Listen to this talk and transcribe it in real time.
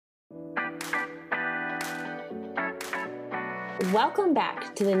Welcome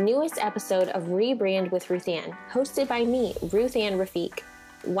back to the newest episode of Rebrand with Ruth Ann, hosted by me, Ruth Ann Rafiq,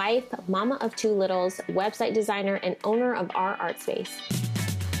 wife, mama of two littles, website designer, and owner of Our Art Space.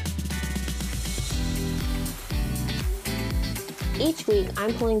 Each week,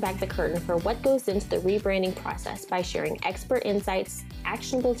 I'm pulling back the curtain for what goes into the rebranding process by sharing expert insights,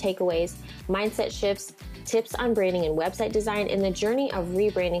 actionable takeaways, mindset shifts, tips on branding and website design, and the journey of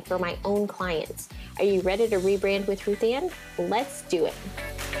rebranding for my own clients. Are you ready to rebrand with Ruth Ann? Let's do it.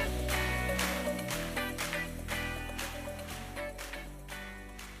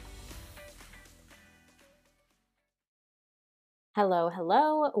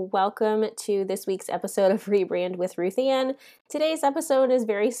 Hello. Welcome to this week's episode of Rebrand with Ruth Ann. Today's episode is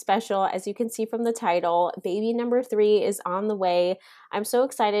very special. As you can see from the title, baby number 3 is on the way. I'm so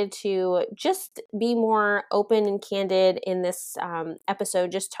excited to just be more open and candid in this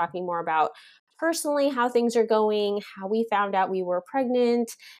episode, just talking more about personally how things are going, how we found out we were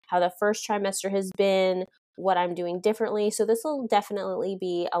pregnant, how the first trimester has been, what I'm doing differently. So this will definitely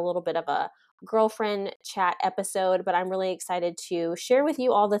be a little bit of a girlfriend chat episode, but I'm really excited to share with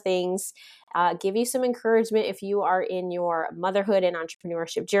you all the things, give you some encouragement if you are in your motherhood and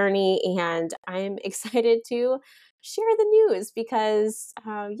entrepreneurship journey. And I'm excited to share the news because,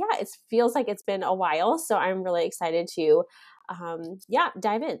 it feels like it's been a while. So I'm really excited to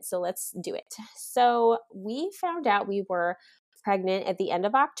dive in. So let's do it. So we found out we were pregnant at the end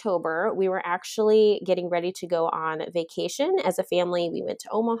of October. We were actually getting ready to go on vacation as a family. We went to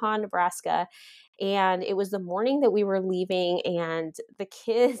Omaha, Nebraska, and it was the morning that we were leaving, and the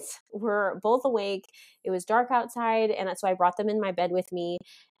kids were both awake. It was dark outside, and so I brought them in my bed with me,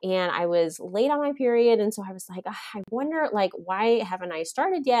 and I was late on my period, and so I was like, I wonder, why haven't I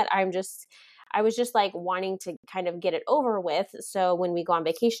started yet? I was just wanting to kind of get it over with. So when we go on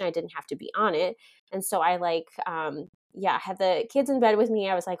vacation, I didn't have to be on it. And so I had the kids in bed with me.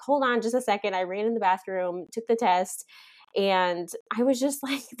 I was like, hold on just a second. I ran in the bathroom, took the test, and I was just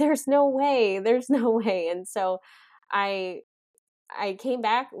like, there's no way. And so I came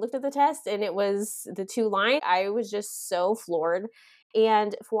back, looked at the test, and it was the 2 line. I was just so floored.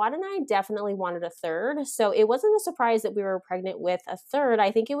 And Fuad and I definitely wanted a third. So it wasn't a surprise that we were pregnant with a third.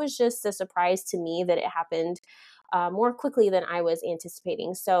 I think it was just a surprise to me that it happened more quickly than I was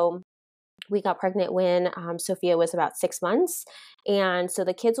anticipating. So we got pregnant when Sophia was about 6 months. And so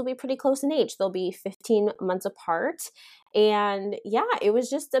the kids will be pretty close in age. They'll be 15 months apart. And it was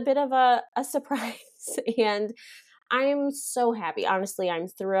just a bit of a surprise. And I'm so happy. Honestly, I'm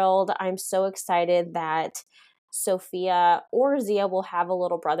thrilled. I'm so excited that Sophia or Zia will have a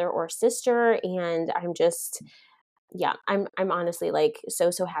little brother or sister. And I'm just, I'm honestly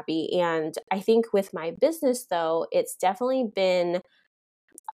so happy. And I think with my business though, it's definitely been,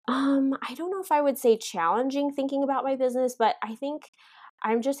 I don't know if I would say challenging thinking about my business, but I think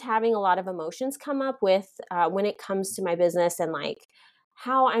I'm just having a lot of emotions come up with when it comes to my business and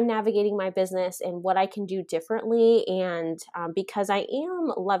how I'm navigating my business and what I can do differently. And because I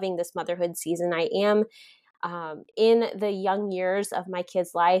am loving this motherhood season, I am in the young years of my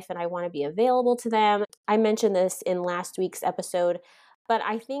kids' life and I want to be available to them. I mentioned this in last week's episode, but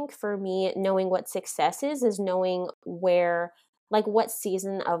I think for me, knowing what success is knowing where, what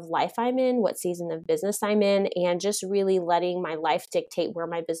season of life I'm in, what season of business I'm in, and just really letting my life dictate where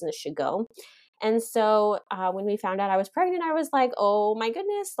my business should go. And so when we found out I was pregnant, I was like, oh my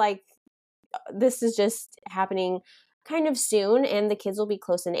goodness, this is just happening kind of soon and the kids will be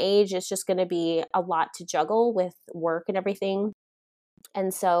close in age. It's just going to be a lot to juggle with work and everything.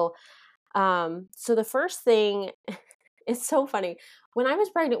 And so, the first thing, it's so funny. When I was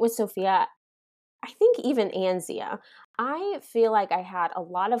pregnant with Sophia, I think even Anzia, I feel like I had a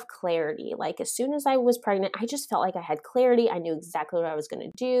lot of clarity. As soon as I was pregnant, I just felt like I had clarity. I knew exactly what I was going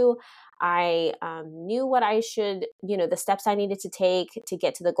to do. I knew what I should, the steps I needed to take to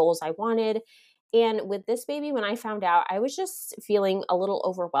get to the goals I wanted. And with this baby, when I found out, I was just feeling a little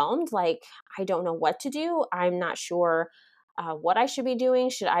overwhelmed. I don't know what to do. I'm not sure what I should be doing.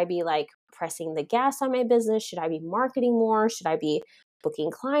 Should I be pressing the gas on my business? Should I be marketing more? Should I be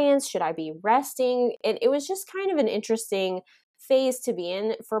booking clients? Should I be resting? And it was just kind of an interesting phase to be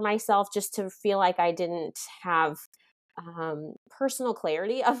in for myself, just to feel like I didn't have personal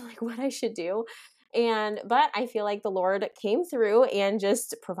clarity of what I should do. But I feel like the Lord came through and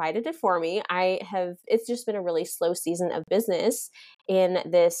just provided it for me. It's just been a really slow season of business in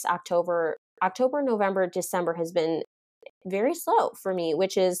this October, November, December has been very slow for me,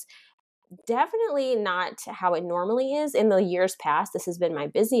 which is definitely not how it normally is. In the years past, this has been my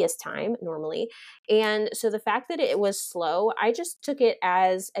busiest time normally. And so the fact that it was slow, I just took it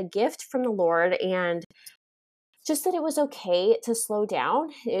as a gift from the Lord. And just that it was okay to slow down.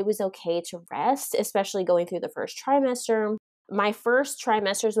 It was okay to rest, especially going through the first trimester. My first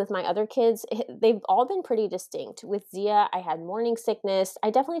trimesters with my other kids, they've all been pretty distinct. With Zia, I had morning sickness. I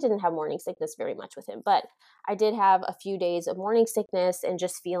definitely didn't have morning sickness very much with him, but I did have a few days of morning sickness and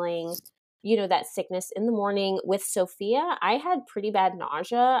just feeling, that sickness in the morning. With Sophia, I had pretty bad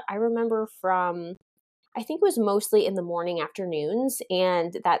nausea. I remember I think it was mostly in the morning afternoons,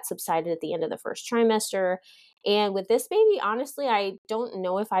 and that subsided at the end of the first trimester. And with this baby, honestly, I don't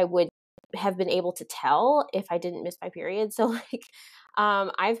know if I would have been able to tell if I didn't miss my period. So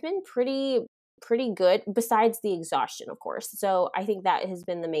I've been pretty good besides the exhaustion, of course. So I think that has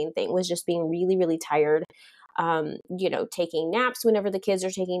been the main thing, was just being really, really tired. Taking naps whenever the kids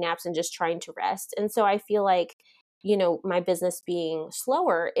are taking naps and just trying to rest. And so I feel like, my business being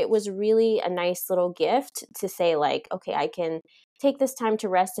slower, it was really a nice little gift to say, like, okay, I can take this time to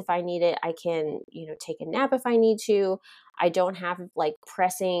rest if I need it. I can, take a nap if I need to. I don't have like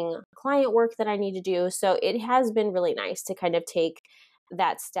pressing client work that I need to do. So it has been really nice to kind of take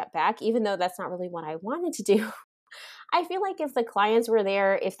that step back, even though that's not really what I wanted to do. I feel like if the clients were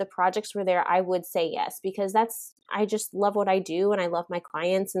there, if the projects were there, I would say yes, because I just love what I do and I love my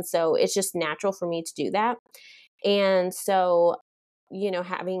clients. And so it's just natural for me to do that. And so,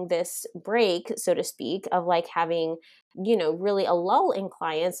 having this break, so to speak, of like having, really a lull in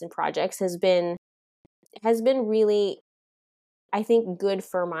clients and projects has been really, I think, good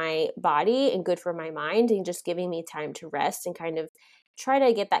for my body and good for my mind, and just giving me time to rest and kind of try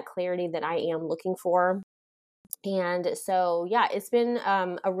to get that clarity that I am looking for. And so, yeah, it's been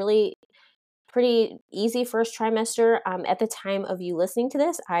a really pretty easy first trimester. At the time of you listening to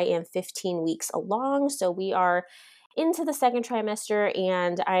this, I am 15 weeks along. So we are into the second trimester,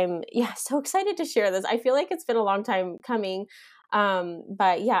 and I'm so excited to share this. I feel like it's been a long time coming.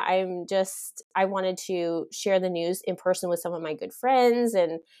 But yeah, I wanted to share the news in person with some of my good friends.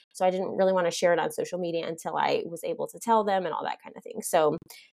 And so I didn't really want to share it on social media until I was able to tell them and all that kind of thing. So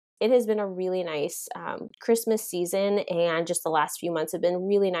it has been a really nice Christmas season, and just the last few months have been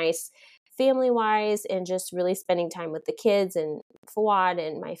really nice family-wise, and just really spending time with the kids and Fawad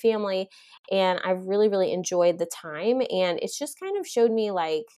and my family. And I've really, really enjoyed the time, and it's just kind of showed me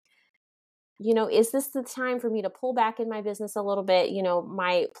like, is this the time for me to pull back in my business a little bit?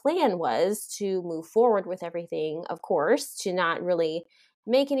 My plan was to move forward with everything, of course, to not really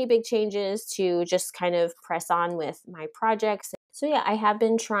make any big changes, to just kind of press on with my projects. So yeah, I have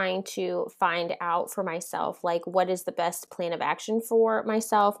been trying to find out for myself, like, what is the best plan of action for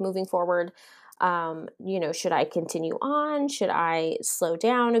myself moving forward? Should I continue on? Should I slow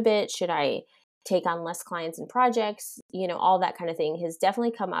down a bit? Should I take on less clients and projects? All that kind of thing has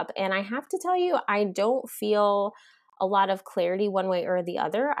definitely come up. And I have to tell you, I don't feel a lot of clarity one way or the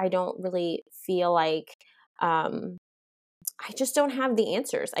other. I don't really feel like, I just don't have the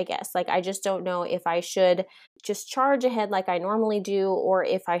answers, I guess. Like, I just don't know if I should just charge ahead like I normally do, or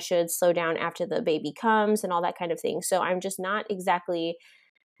if I should slow down after the baby comes and all that kind of thing. So I'm just not exactly,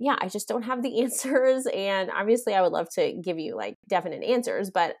 I just don't have the answers. And obviously, I would love to give you like definite answers,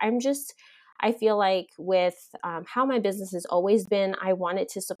 but I feel like with how my business has always been, I want it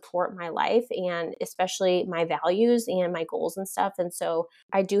to support my life and especially my values and my goals and stuff. And so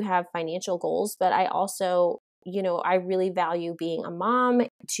I do have financial goals, but I also, I really value being a mom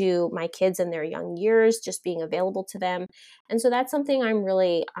to my kids in their young years, just being available to them. And so that's something I'm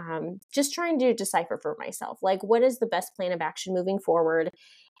really just trying to decipher for myself. Like, what is the best plan of action moving forward?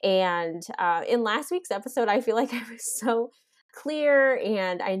 And in last week's episode, I feel like I was so clear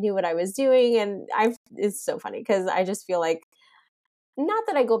and I knew what I was doing. And it's so funny because I just feel like, not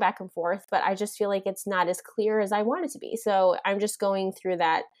that I go back and forth, but I just feel like it's not as clear as I want it to be. So I'm just going through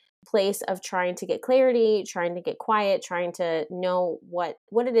that place of trying to get clarity, trying to get quiet, trying to know what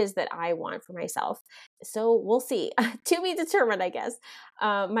it is that I want for myself. So we'll see. To be determined, I guess.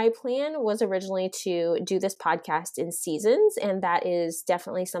 My plan was originally to do this podcast in seasons, and that is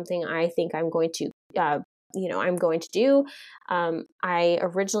definitely something I think I'm going to I'm going to do. I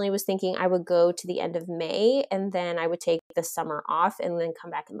originally was thinking I would go to the end of May, and then I would take the summer off and then come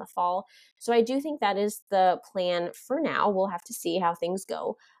back in the fall. So I do think that is the plan for now. We'll have to see how things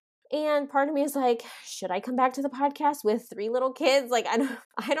go. And part of me is like, should I come back to the podcast with 3 little kids? Like, I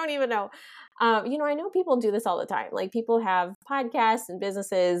don't even know. I know people do this all the time. Like, people have podcasts and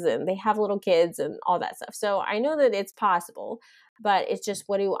businesses and they have little kids and all that stuff. So I know that it's possible, but it's just,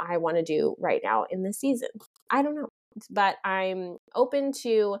 what do I want to do right now in this season? I don't know, but I'm open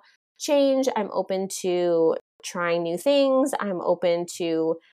to change. I'm open to trying new things. I'm open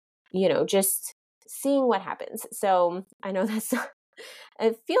to, just seeing what happens. So I know that's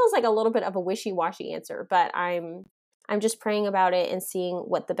It feels like a little bit of a wishy-washy answer, but I'm just praying about it and seeing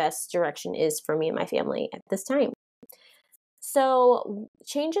what the best direction is for me and my family at this time. So,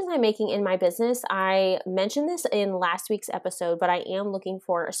 changes I'm making in my business, I mentioned this in last week's episode, but I am looking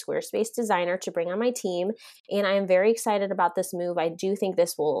for a Squarespace designer to bring on my team, and I am very excited about this move. I do think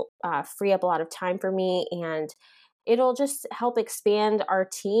this will free up a lot of time for me, and it'll just help expand our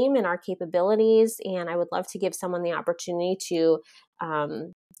team and our capabilities. And I would love to give someone the opportunity to,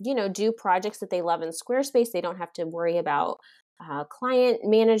 do projects that they love in Squarespace. They don't have to worry about client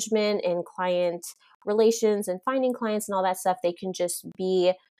management and client relations and finding clients and all that stuff. They can just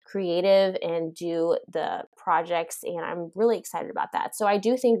be creative and do the projects. And I'm really excited about that. So I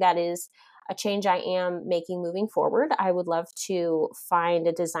do think that is a change I am making moving forward. I would love to find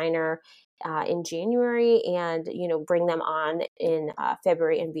a designer in January and, bring them on in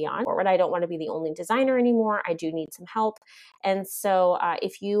February and beyond. Forward, I don't want to be the only designer anymore. I do need some help. And so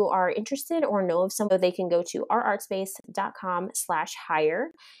if you are interested or know of someone, they can go to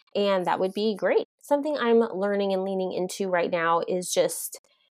ourartspace.com/hire, and that would be great. Something I'm learning and leaning into right now is just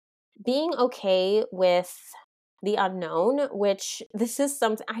being okay with the unknown, which this is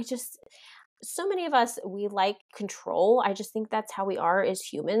something so many of us, we like control. I just think that's how we are as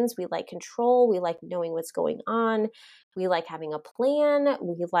humans. We like control. We like knowing what's going on. We like having a plan.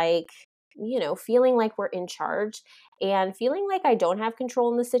 We like, feeling like we're in charge and feeling like I don't have control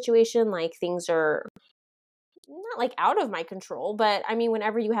in the situation. Like things are not like out of my control, but I mean,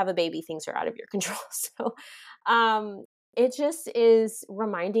 whenever you have a baby, things are out of your control. So, it just is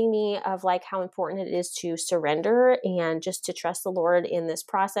reminding me of like how important it is to surrender and just to trust the Lord in this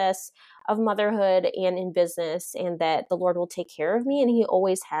process of motherhood and in business, and that the Lord will take care of me. And He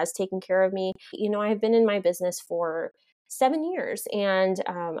always has taken care of me. I've been in my business for 7 years, and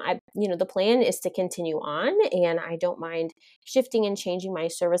the plan is to continue on, and I don't mind shifting and changing my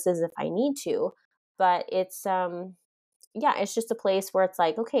services if I need to. But it's it's just a place where it's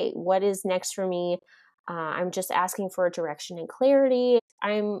like, okay, what is next for me? I'm just asking for a direction and clarity.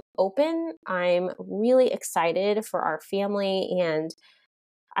 I'm open. I'm really excited for our family, and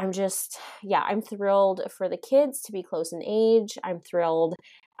I'm I'm thrilled for the kids to be close in age. I'm thrilled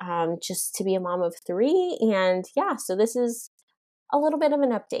just to be a mom of 3. And so this is a little bit of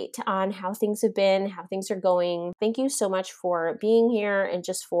an update on how things have been, how things are going. Thank you so much for being here and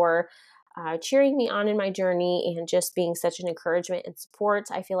just for cheering me on in my journey and just being such an encouragement and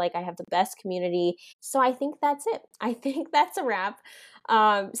support. I feel like I have the best community. So I think that's it. I think that's a wrap.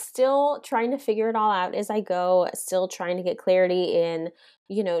 Still trying to figure it all out as I go, still trying to get clarity in,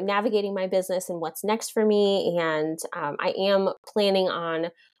 navigating my business and what's next for me. And I am planning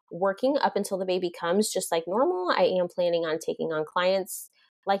on working up until the baby comes just like normal. I am planning on taking on clients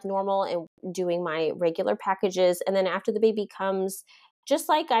like normal and doing my regular packages. And then after the baby comes, just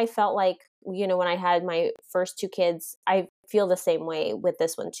like I felt like, when I had my first 2 kids, I feel the same way with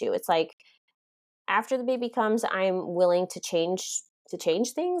this one too. It's like after the baby comes, I'm willing to change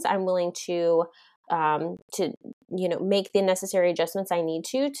things. I'm willing to make the necessary adjustments I need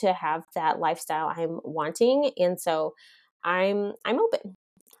to have that lifestyle I'm wanting. And so I'm open.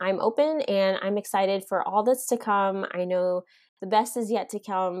 I'm open and I'm excited for all that's to come. I know the best is yet to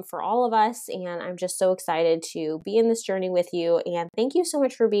come for all of us, and I'm just so excited to be in this journey with you. And thank you so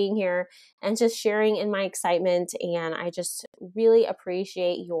much for being here and just sharing in my excitement. And I just really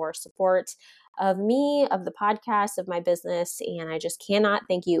appreciate your support of me, of the podcast, of my business, and I just cannot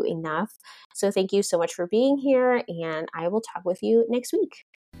thank you enough. So thank you so much for being here, and I will talk with you next week.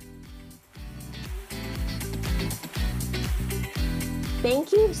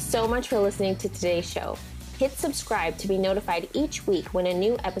 Thank you so much for listening to today's show. Hit subscribe to be notified each week when a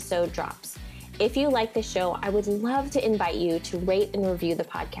new episode drops. If you like the show, I would love to invite you to rate and review the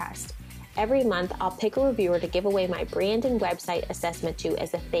podcast. Every month, I'll pick a reviewer to give away my brand and website assessment to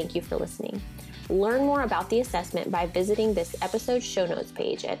as a thank you for listening. Learn more about the assessment by visiting this episode's show notes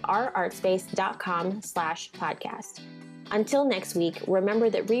page at ourartspace.com/podcast. Until next week, remember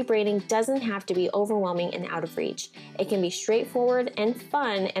that rebranding doesn't have to be overwhelming and out of reach. It can be straightforward and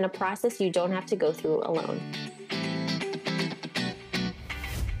fun, and a process you don't have to go through alone.